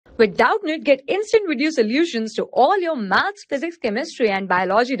With Doubtnut, get instant video solutions to all your maths, physics, chemistry, and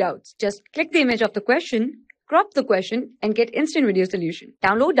biology doubts. Just click the image of the question, crop the question, and get instant video solution.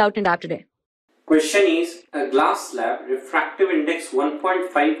 Download Doubtnut app today. Question is, a glass slab, refractive index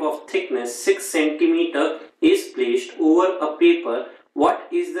 1.5 of thickness 6 cm is placed over a paper. What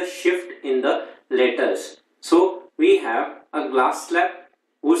is the shift in the letters? So we have a glass slab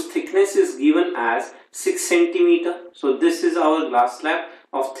whose thickness is given as 6 cm. So this is our glass slab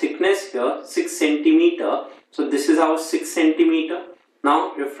of thickness here 6 cm. So this is our 6 cm.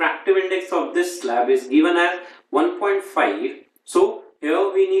 Now refractive index of this slab is given as 1.5. So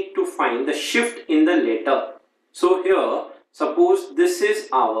here we need to find the shift in the letter. So here suppose this is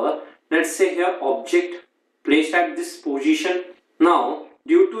our, let's say here, object placed at this position. Now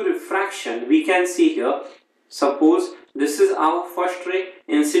due to refraction we can see here, suppose this is our first ray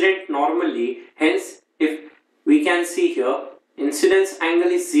incident normally, hence if we can see here incidence angle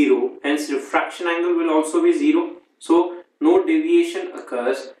is 0, hence refraction angle will also be 0. So no deviation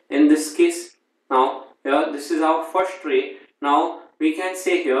occurs in this case. Now here this is our first ray. Now we can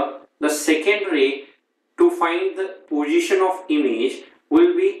say here the second ray, to find the position of image,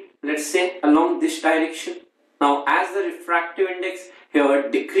 will be, let's say, along this direction. Now as the refractive index here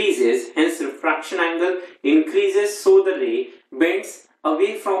decreases, hence refraction angle increases, so the ray bends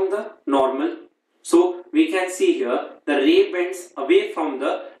away from the normal. So we can see here the ray bends away from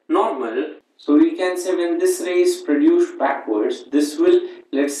the normal. So we can say when this ray is produced backwards, this will,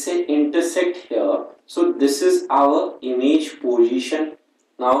 let's say, intersect here. So this is our image position.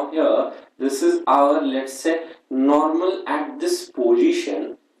 Now here this is our, let's say, normal at this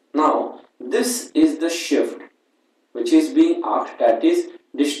position. Now this is the shift which is being asked, that is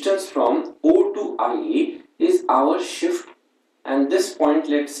distance from O to I is our shift, and this point,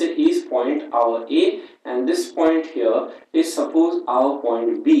 let's say, is point our A, and this point here is suppose our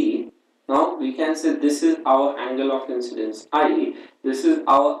point B. Now we can say this is our angle of incidence I, this is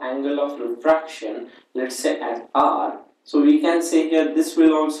our angle of refraction, let's say, as R. So we can say here this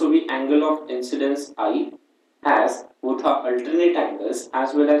will also be angle of incidence I, as both are alternate angles,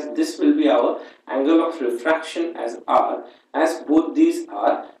 as well as this will be our angle of refraction as R, as both these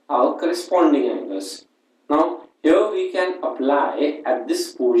are our corresponding angles. Now here we can apply at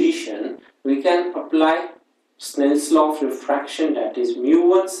this position, we can apply Snell's law of refraction, that is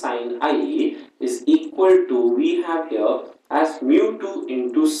mu1 sine I is equal to, we have here as mu2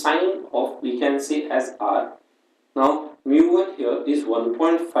 into sine of, we can say, as R. Now mu1 here is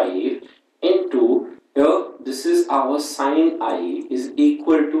 1.5 into here this is our sine I is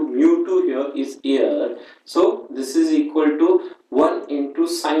equal to mu2 here is air. So this is equal to 1 into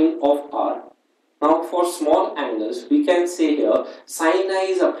sine of R. Now for small angles we can say here sine I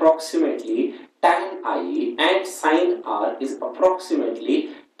is approximately tan I and sine R is approximately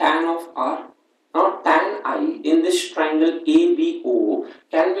tan of R. Now tan I in this triangle ABO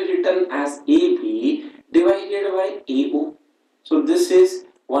can be written as AB divided by AO. So this is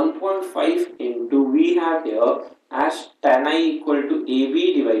 1.5 into, we have here as tan I equal to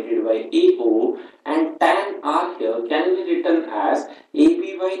AB divided by AO, and tan R here can be written as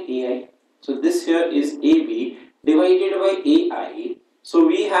AB by AI. So this here is AB divided by AI. So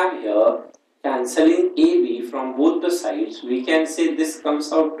we have here cancelling AB from both the sides. We can say this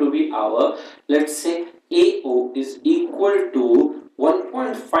comes out to be our, let's say, AO is equal to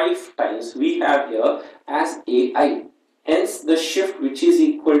 1.5 times we have here as AI. Hence the shift which is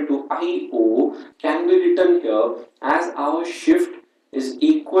equal to IO can be written here as our shift is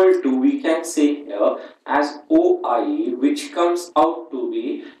equal to, we can say here as OI, which comes out to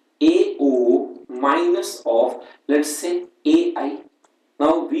be AO minus of, let's say, AI.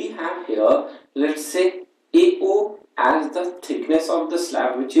 Now we have here, let's say, AO as the thickness of the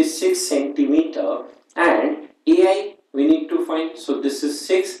slab, which is 6 cm, and AI we need to find. So this is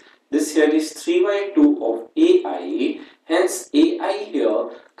 6, this here is 3 by 2 of AI, hence AI here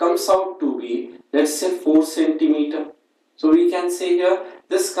comes out to be, let's say, 4 cm. So we can say here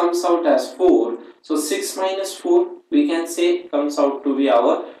this comes out as 4. So 6 minus 4 we can say comes out to be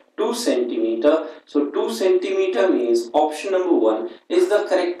our 2 cm. So 2 cm means option number 1 is the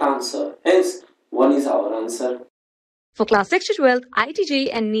correct answer. Hence 1 is our answer. For class 6 to 12, IIT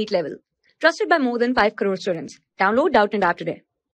JEE and NEET level. Trusted by more than 5 crore students. Download Doubtnut app today.